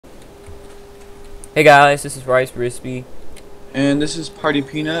Hey guys, this is RiceRispy. And this is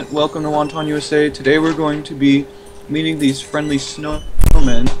PartyPeanut. Welcome to WontonUSA. Today we're going to be meeting these friendly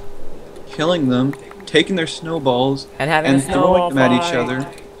snowmen, killing them, taking their snowballs, And having a and throwing snowball them at each fight.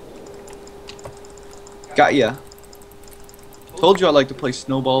 other. Got ya. Told you I like to play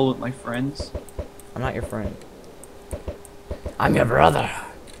snowball with my friends. I'm not your friend. I'm your brother.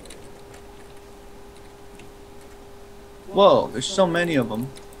 Whoa, there's so many of them.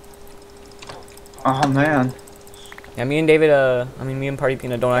 Oh man. Yeah, me and David, me and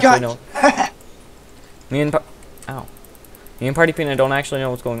PartyPeanut don't actually know. Me and Ow. Me and PartyPeanut don't actually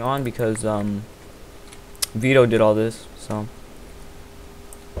know what's going on because, Vito did all this, so.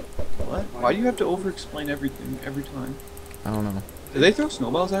 What? Why do you have to over-explain everything every time? I don't know. Did they throw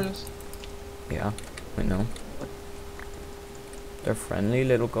snowballs at us? Yeah. Wait, no. They're friendly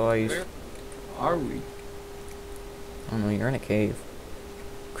little guys. Where are we? I don't know, you're in a cave.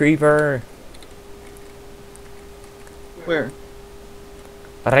 Creeper! Where?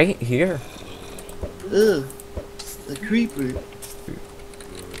 Right here. Ugh. The creeper.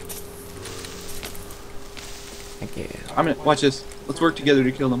 Thank you. I'm gonna watch this. Let's work together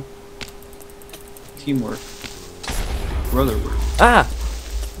to kill them. Teamwork. Brother work. Ah!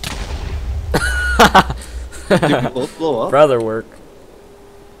 Did we both blow up? Brother work.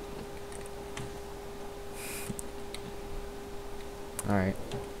 Alright.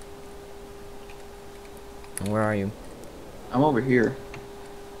 Where are you? I'm over here.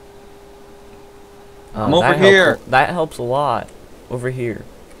 Oh, I'm over here. That helps a lot. Over here.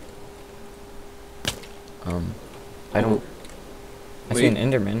 I don't. I see an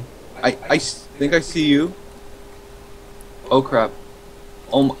Enderman. I think I see you. Oh crap.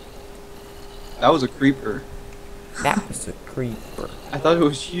 Oh my. That was a creeper. That was a creeper. I thought it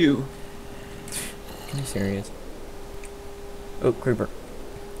was you. Are you serious? Oh, creeper.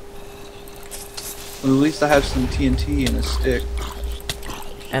 Well, at least I have some TNT and a stick.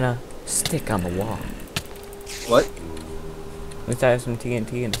 And a stick on the wall. What? At least I have some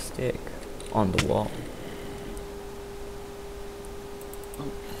TNT and a stick on the wall.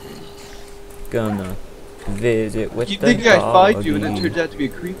 Gonna visit with You the think I fight you and it doggy. turns out to be a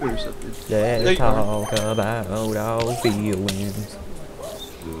creeper or something? Let's There you are. talk about our feelings.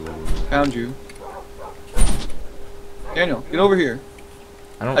 Found you. Daniel, get over here.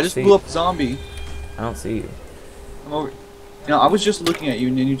 I just blew up a zombie. I don't see you. I'm over. You know, I was just looking at you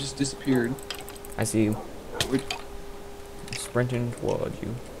and then you just disappeared. I see you. Where'd- I'm sprinting towards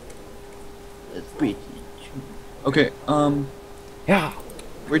you. Okay, Yeah.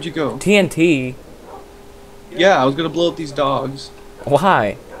 where'd you go? TNT. Yeah, I was gonna blow up these dogs.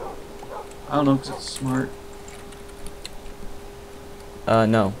 Why? I don't know, 'cause it's smart.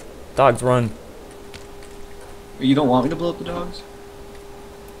 No. Dogs run. You don't want me to blow up the dogs?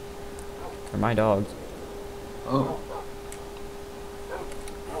 They're my dogs. Oh,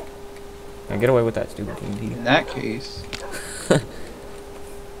 Now get away with that stupid TNT. in that case.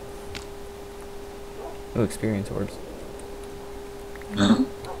 Ooh, experience orbs.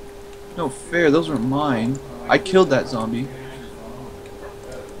 No fair, those were mine. I killed that zombie.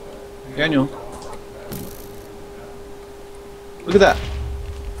 Daniel. Look at that.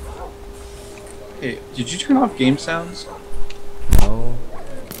 Hey, did you turn off game sounds? No.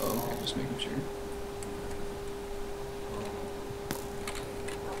 Oh, okay, just making sure.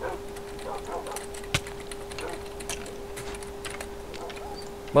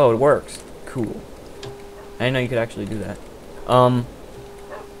 Whoa, it works. Cool. I didn't know you could actually do that.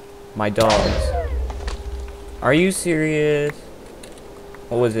 My dogs. Are you serious?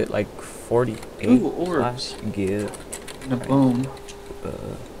 What was it, like 48? Ooh, orbs. Give. And a bone.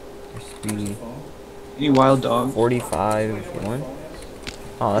 Crispy. Any wild dog? 45. One?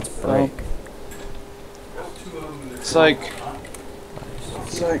 Oh, that's break. It's like,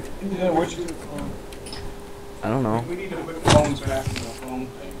 yeah, where'd you do I don't know. We need to put phones back in the phone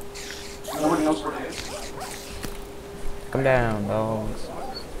thing. Nobody knows where it is. Come down, dogs.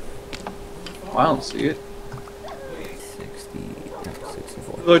 Oh, I don't see it. 60. No,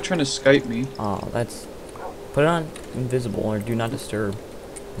 64. They're trying to Skype me. Oh, that's. Put it on invisible or do not disturb.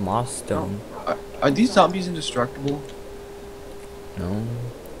 Moss stone. Are these zombies indestructible? No.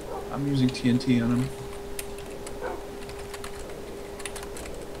 I'm using TNT on them.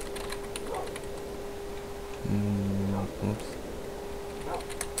 Oops.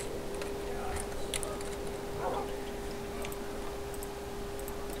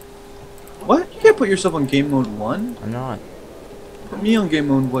 What? You can't put yourself on game mode 1? I'm not. Put me on game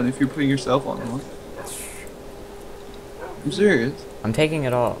mode 1 if you're putting yourself on 1. I'm serious. I'm taking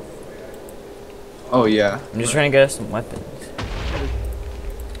it off. Oh yeah. I'm just trying to get us some weapons.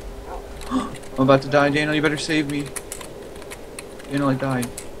 I'm about to die, Daniel. You better save me. Daniel, I died.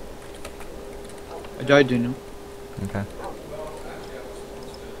 I died, Daniel. Okay.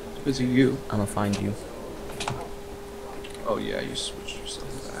 It's because of you. I'm gonna find you. Oh yeah, you switched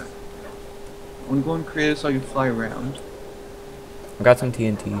yourself back. I want to go and create it so I can fly around. I got some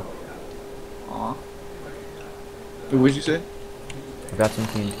TNT. Aw. Wait, what'd you say? I got some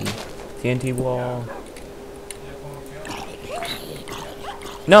TNT. TNT wall.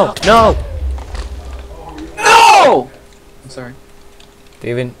 No! No! No! I'm sorry.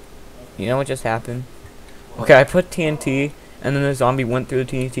 David, you know what just happened? Okay, I put TNT, and then the zombie went through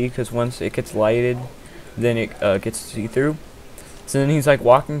the TNT because once it gets lighted, then it gets see-through. So then he's like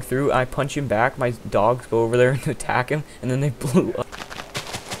walking through, I punch him back, my dogs go over there and attack him, and then they blew up.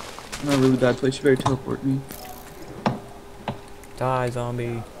 I'm in a really bad place. You better teleport me. Die,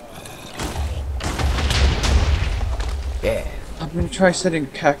 zombie. Yeah. I'm gonna try setting a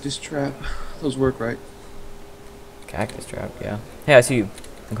cactus trap. Those work, right? Cactus trap, yeah. Hey, I see you.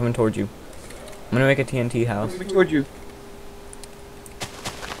 I'm coming towards you. I'm gonna make a TNT house. Coming toward you.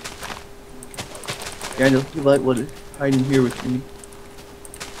 Daniel, you like what hiding here with me?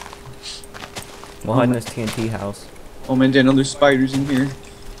 We'll hide in this TNT house. Oh man, Daniel, there's spiders in here.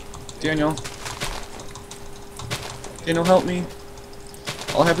 Daniel. Daniel, help me.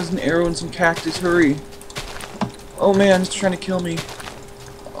 All I have is an arrow and some cactus. Hurry. Oh man, it's trying to kill me.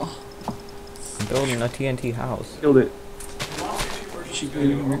 Oh, I'm building a TNT house. killed it. Where'd she get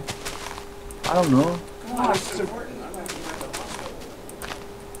in here? I don't know. Come on, this is important. I'm not gonna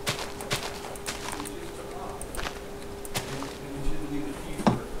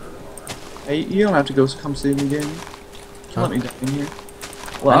Hey, you don't have to go come save me, Daniel. Just let me die in here.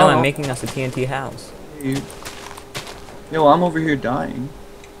 Well, I know I'm making us a TNT house. You. Yeah, well, I'm over here dying.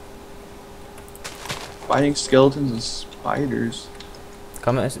 Fighting skeletons and spiders.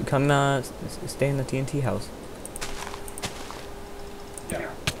 Come, stay in the TNT house.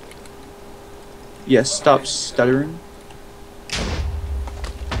 Yes, stop stuttering.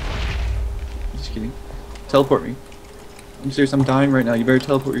 Just kidding. Teleport me. I'm serious, I'm dying right now. You better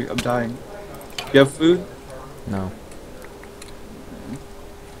teleport me. I'm dying. You have food? No.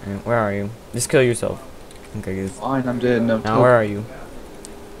 And where are you? Just kill yourself. Okay, good. Fine, I'm dead. No, Now where are you?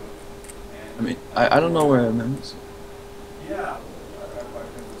 I mean, I don't know where I am.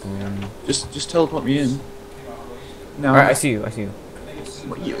 Just teleport me in. Now. Alright, I see you. I see you.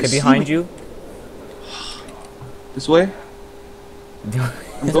 What, you Okay, see behind me? you. This way?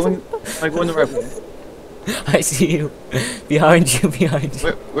 I'm going. I'm going the right way. I see you. Behind you. Behind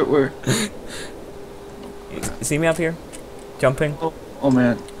you. Where? See me up here? Jumping? Oh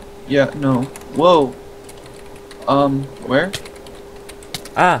man. Yeah. No. Whoa. Where?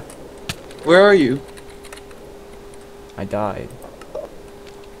 Ah! Where are you? I died.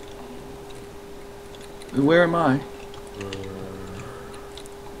 Where am I?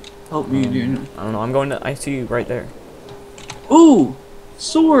 Help me, Daniel. I don't know. I'm going to. I see you right there. Ooh!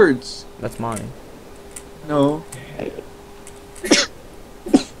 Swords! That's mine. No.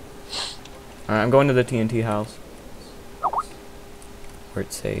 Alright, I'm going to the TNT house. Where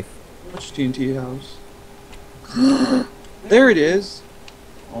it's safe. Which TNT house? There it is!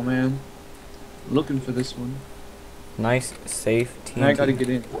 Oh man. I'm looking for this one. Nice, safe TNT. I gotta get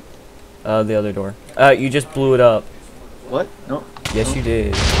in. The other door. You just blew it up. What? No. Yes, you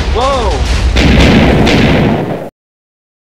did. Whoa!